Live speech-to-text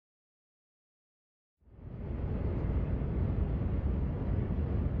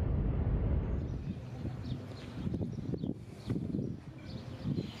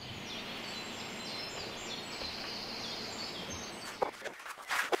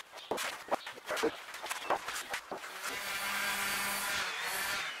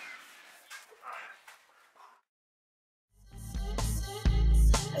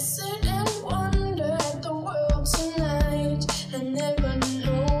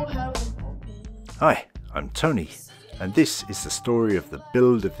Hi, I'm Tony, and this is the story of the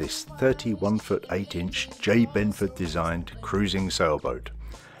build of this 31-foot 8-inch Jay Benford designed cruising sailboat.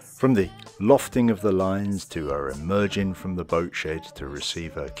 From the lofting of the lines to her emerging from the boat shed to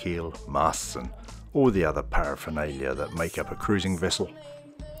receive her keel, masts and all the other paraphernalia that make up a cruising vessel.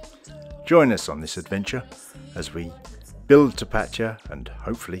 Join us on this adventure as we build Tapatya and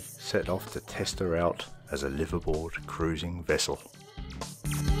hopefully set off to test her out as a liveaboard cruising vessel.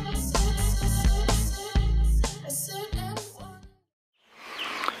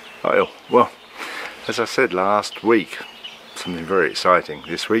 Hi all. Well, as I said last week, something very exciting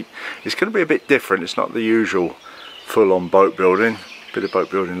this week. It's going to be a bit different. It's not the usual full-on boat building. A bit of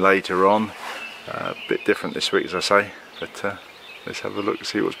boat building later on. A bit different this week, as I say. But let's have a look and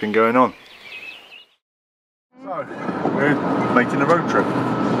see what's been going on. So, we're making a road trip.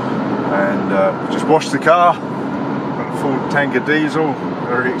 And just washed the car. Got a full tank of diesel.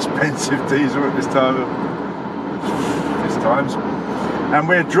 Very expensive diesel at this time. And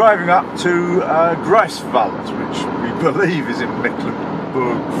we're driving up to Greifswald, which we believe is in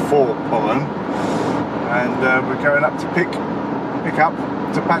Mecklenburg-Vorpommern, and we're going up to pick up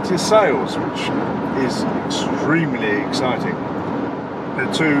Tapatya SAILS, which is extremely exciting. There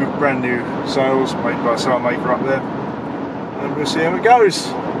are two brand new sails made by a sail maker up there, and we'll see how it goes.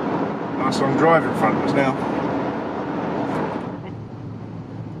 Nice long drive in front of us now.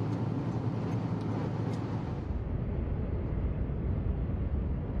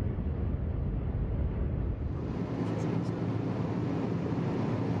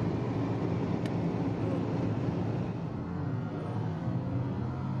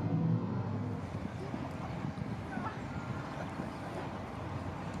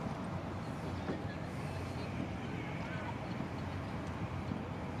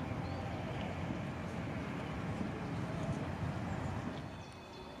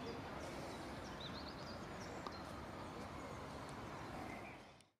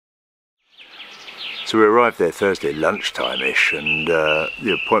 So we arrived there Thursday lunchtime-ish, and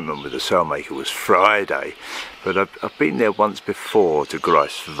the appointment with the sailmaker was Friday. But I've been there once before to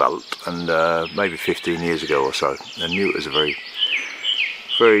Greifswald, and maybe 15 years ago or so. I knew it was a very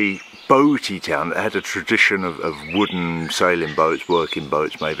boaty town that had a tradition of wooden sailing boats, working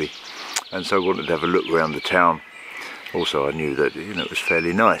boats maybe. And so I wanted to have a look around the town. Also I knew that it was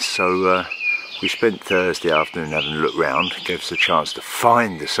fairly nice. So we spent Thursday afternoon having a look round. Gave us a chance to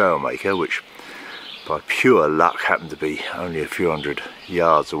find the sailmaker, which by pure luck happened to be only a few hundred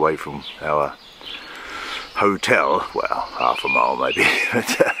yards away from our hotel. Well, half a mile maybe, but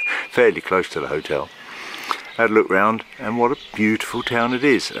fairly close to the hotel. Had a look round, and what a beautiful town it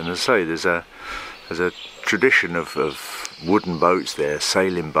is. And as I say, there's a tradition of wooden boats there,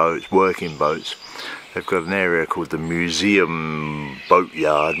 sailing boats, working boats. They've got an area called the Museum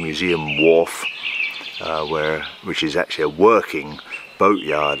Boatyard, Museum Wharf, which is actually a working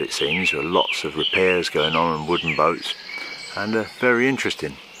boatyard, it seems. There are lots of repairs going on wooden boats, and very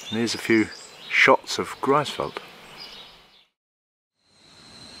interesting. And here's a few shots of Greifswald.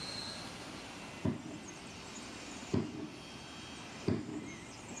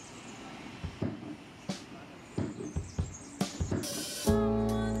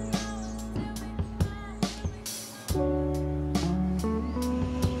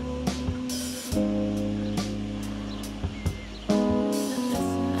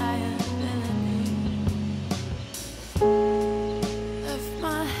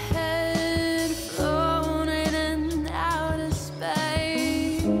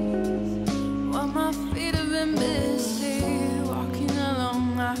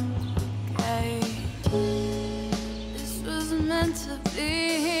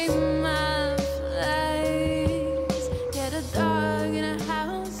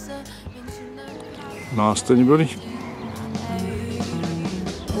 Mast, anybody?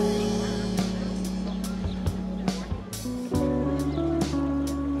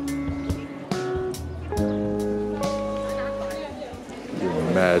 You're a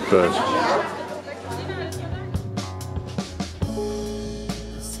mad bird.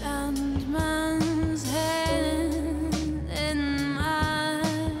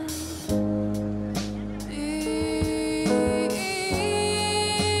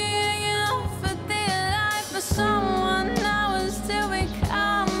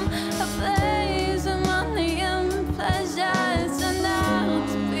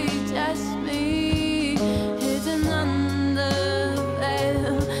 Just me hidden under the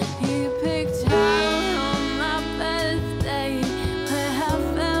veil. You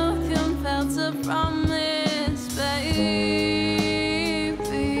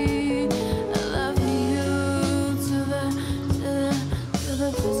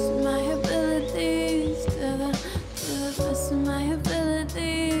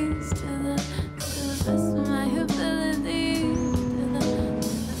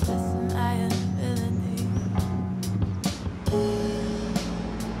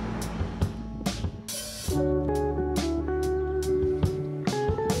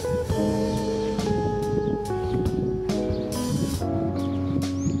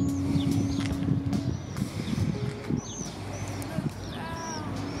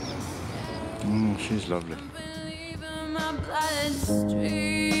She's lovely.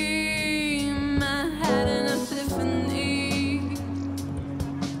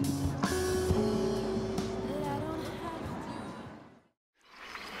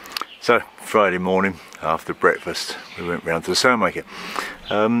 So Friday morning after breakfast we went round to the Sailmaker.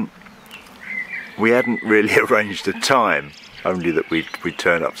 We hadn't really arranged a time, only that we'd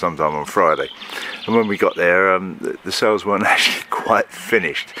turn up sometime on Friday. And when we got there, the sails weren't actually quite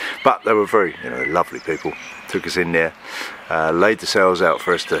finished, but they were very, lovely people. Took us in there, laid the sails out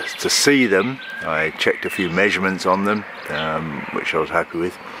for us to see them. I checked a few measurements on them, which I was happy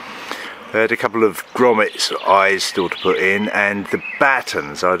with. They had a couple of grommets eyes still to put in, and the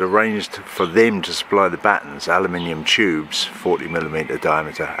battens, I'd arranged for them to supply the battens, aluminium tubes, 40mm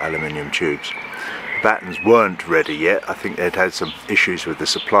diameter aluminium tubes. The battens weren't ready yet. I think they'd had some issues with the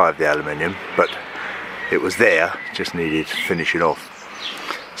supply of the aluminium, but it was there, just needed finishing off.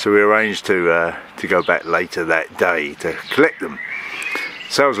 So we arranged to go back later that day to collect them.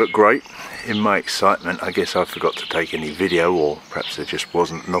 Sails look great. In my excitement, I guess I forgot to take any video, or perhaps there just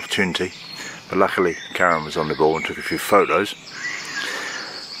wasn't an opportunity. But luckily Karen was on the ball and took a few photos.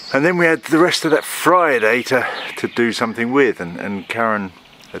 And then we had the rest of that Friday to do something with, and Karen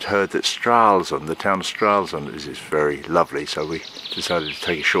had heard that Stralsund, the town of Stralsund, is very lovely, so we decided to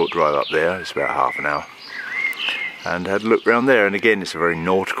take a short drive up there. It's about half an hour. And had a look around there, and again it's a very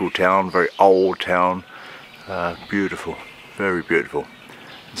nautical town, very old town, beautiful, very beautiful.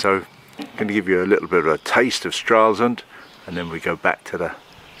 And so I'm going to give you a little bit of a taste of Stralsund, and then we go back to the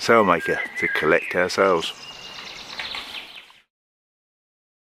Sailmaker to collect our sails.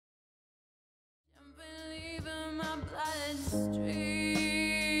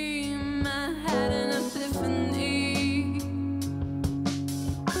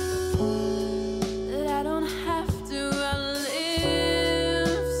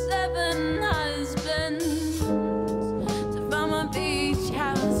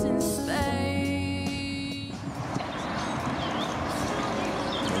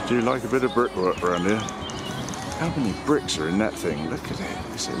 Do you like a bit of brickwork around here? How many bricks are in that thing? Look at it,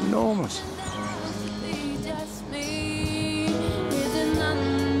 it's enormous.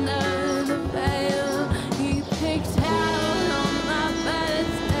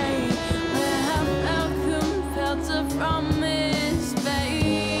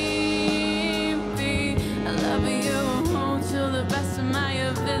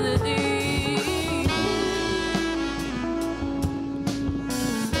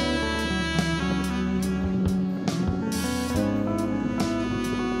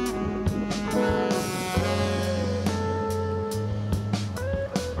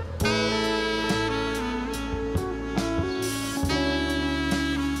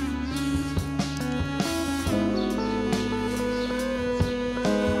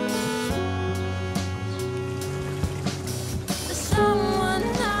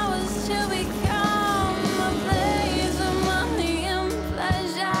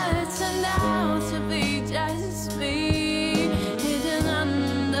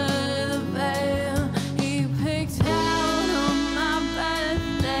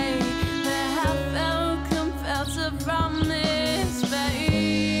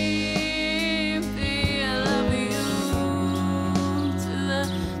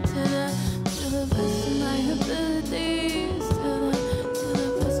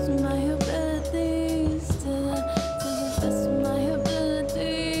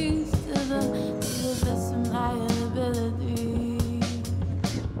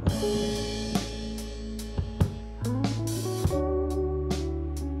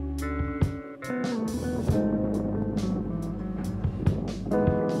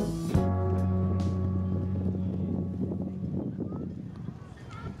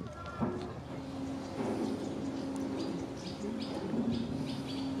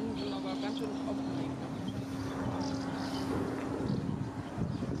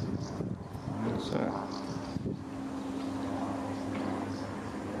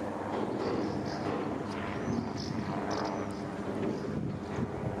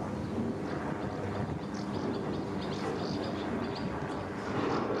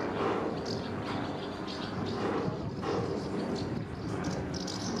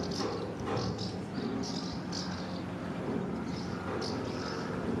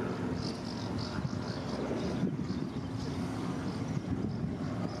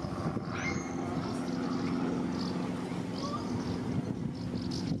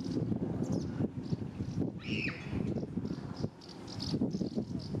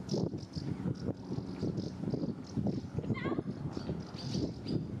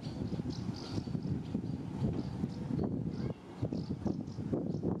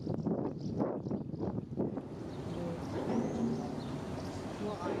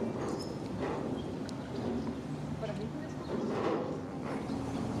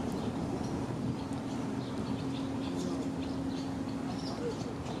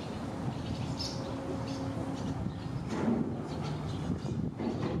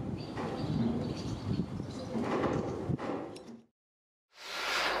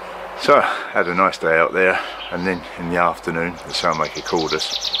 So had a nice day out there, and then in the afternoon the sailmaker called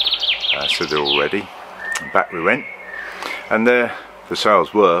us, said they're all ready, and back we went, and there the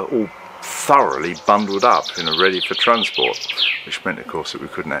sails were all thoroughly bundled up, ready for transport, which meant of course that we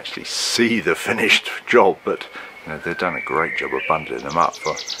couldn't actually see the finished job, but they'd done a great job of bundling them up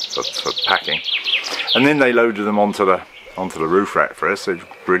for packing. And then they loaded them onto the roof rack for us. They did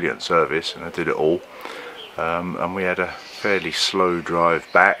brilliant service, and I did it all, and we had a fairly slow drive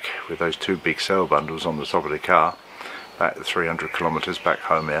back with those two big sail bundles on the top of the car, back the 300 kilometres back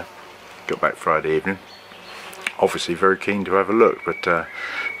home here. Got back Friday evening, obviously very keen to have a look, but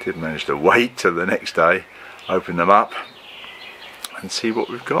did manage to wait till the next day, open them up and see what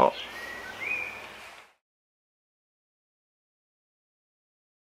we've got.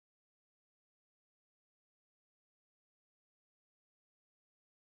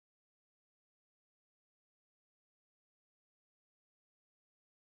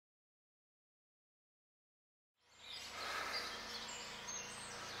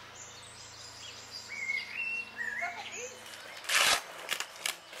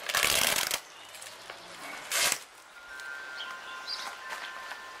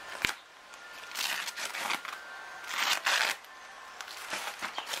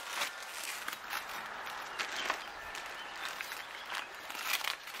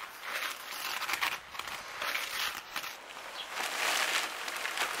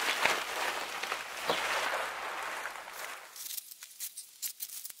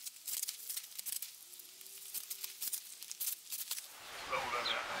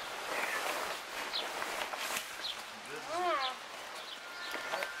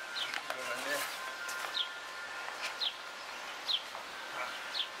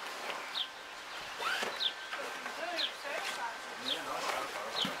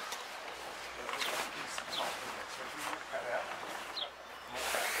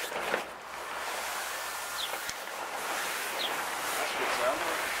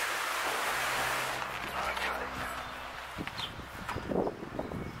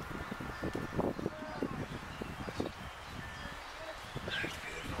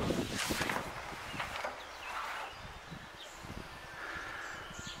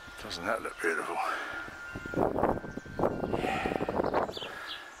 Doesn't that look beautiful?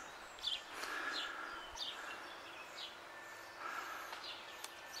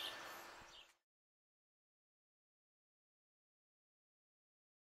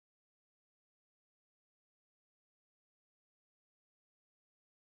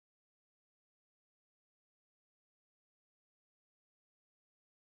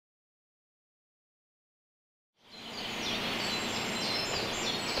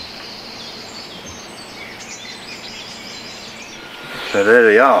 So there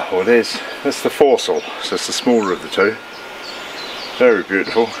they are. Well, that's the foresail, so it's the smaller of the two. Very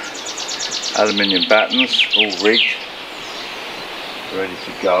beautiful. Aluminium battens, all rigged, ready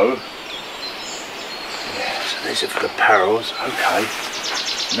to go. Yeah, so these are for the parrels. Okay,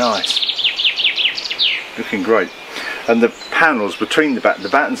 nice, looking great. And the panels between the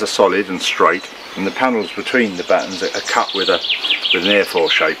battens are solid and straight, and the panels between the battens are cut with an airfoil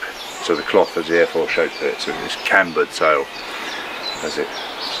shape. So the cloth has the airfoil shape to it. So it's cambered sail. As it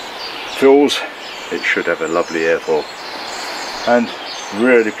fills, it should have a lovely airfoil, and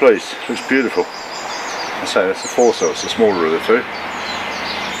really pleased. Looks beautiful. I say that's the foresail, it's the smaller of the two.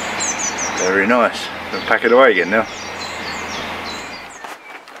 Very nice. I'll pack it away again now.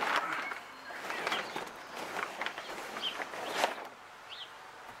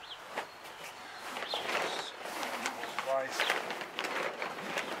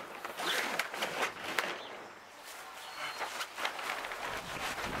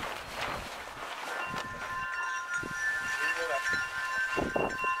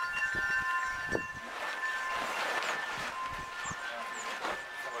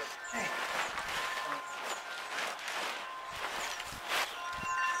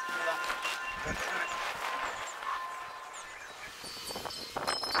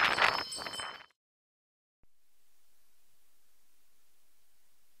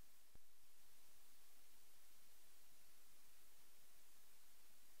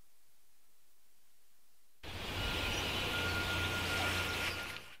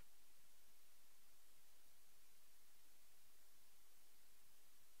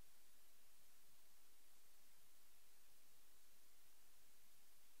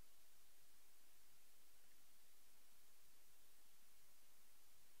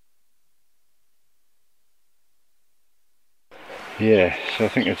 Yeah, so I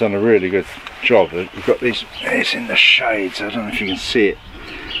think they've done a really good job. We've got these, it's in the shade, so I don't know if you can see it.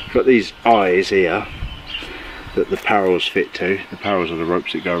 We've got these eyes here, that the parrels fit to. The parrels are the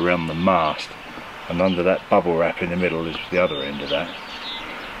ropes that go around the mast, and under that bubble wrap in the middle is the other end of that.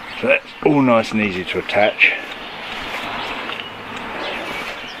 So that's all nice and easy to attach.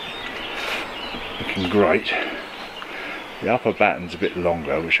 Looking great. The upper batten's a bit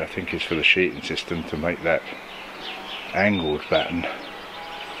longer, which I think is for the sheeting system to make that angled batten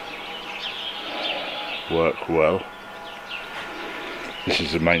work well. This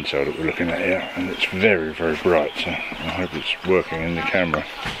is the mainsail that we're looking at here, and it's very, very bright, so I hope it's working in the camera.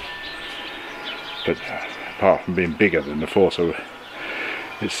 But apart from being bigger than the foresail,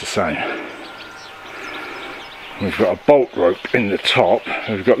 it's the same. We've got a bolt rope in the top.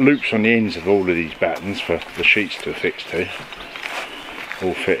 We've got loops on the ends of all of these battens for the sheets to affix to,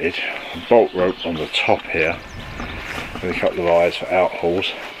 all fitted. A bolt rope on the top here with a couple of eyes for out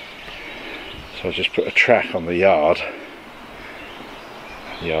hauls. So I just put a track on the yard.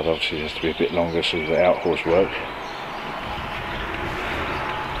 The yard obviously has to be a bit longer so the out hauls work.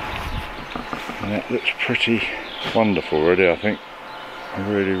 And that looks pretty wonderful already, I think. I'm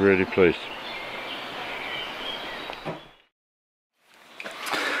really, really pleased.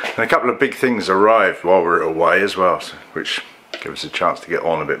 And a couple of big things arrived while we were away as well, which gave us a chance to get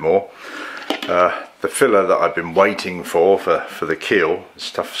on a bit more. The filler that I've been waiting for the keel, this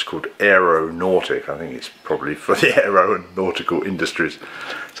stuff is called aeronautic. I think it's probably for the aero and nautical industries.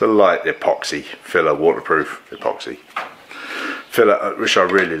 It's a light epoxy filler, waterproof epoxy filler, which I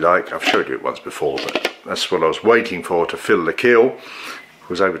really like. I've showed you it once before, but that's what I was waiting for to fill the keel.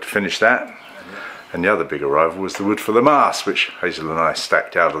 Was able to finish that. And the other big arrival was the wood for the mast, which Hazel and I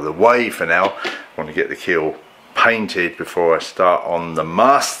stacked out of the way for now. I want to get the keel painted before I start on the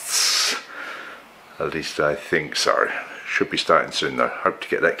masts. At least I think so. Should be starting soon though. Hope to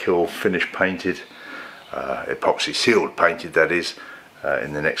get that keel finished painted, epoxy sealed painted that is,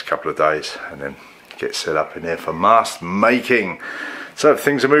 in the next couple of days, and then get set up in there for mast making. So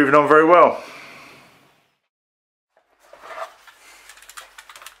things are moving on very well.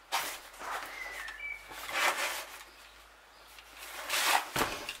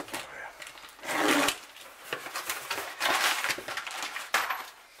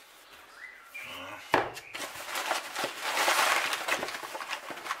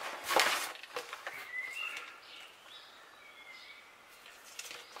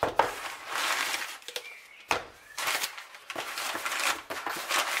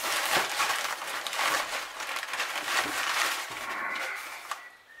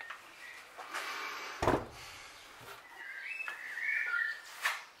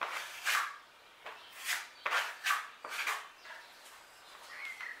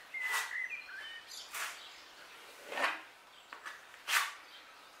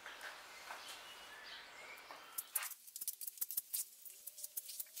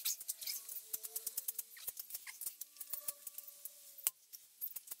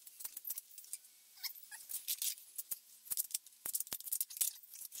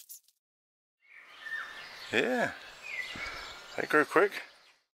 Yeah, they grew quick.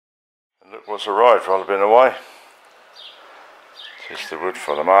 And look what's arrived while I've been away. It's the wood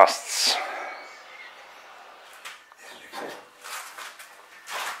for the masts.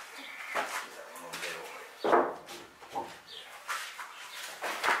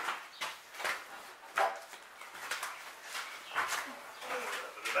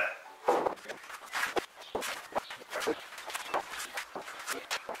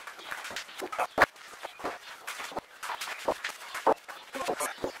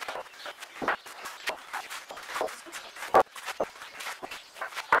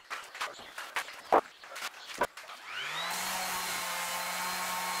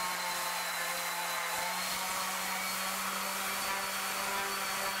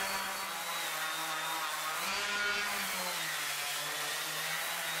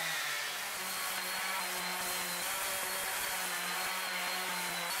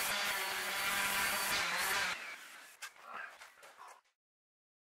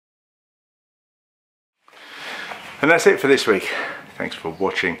 And that's it for this week. Thanks for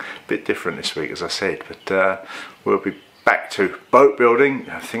watching. A bit different this week, as I said, but we'll be back to boat building.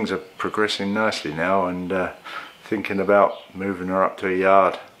 Things are progressing nicely now, and thinking about moving her up to a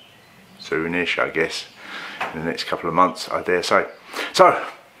yard soonish, I guess, in the next couple of months, I dare say. So,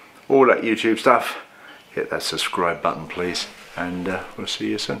 all that YouTube stuff, hit that subscribe button please, and we'll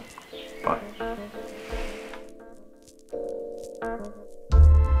see you soon. Bye.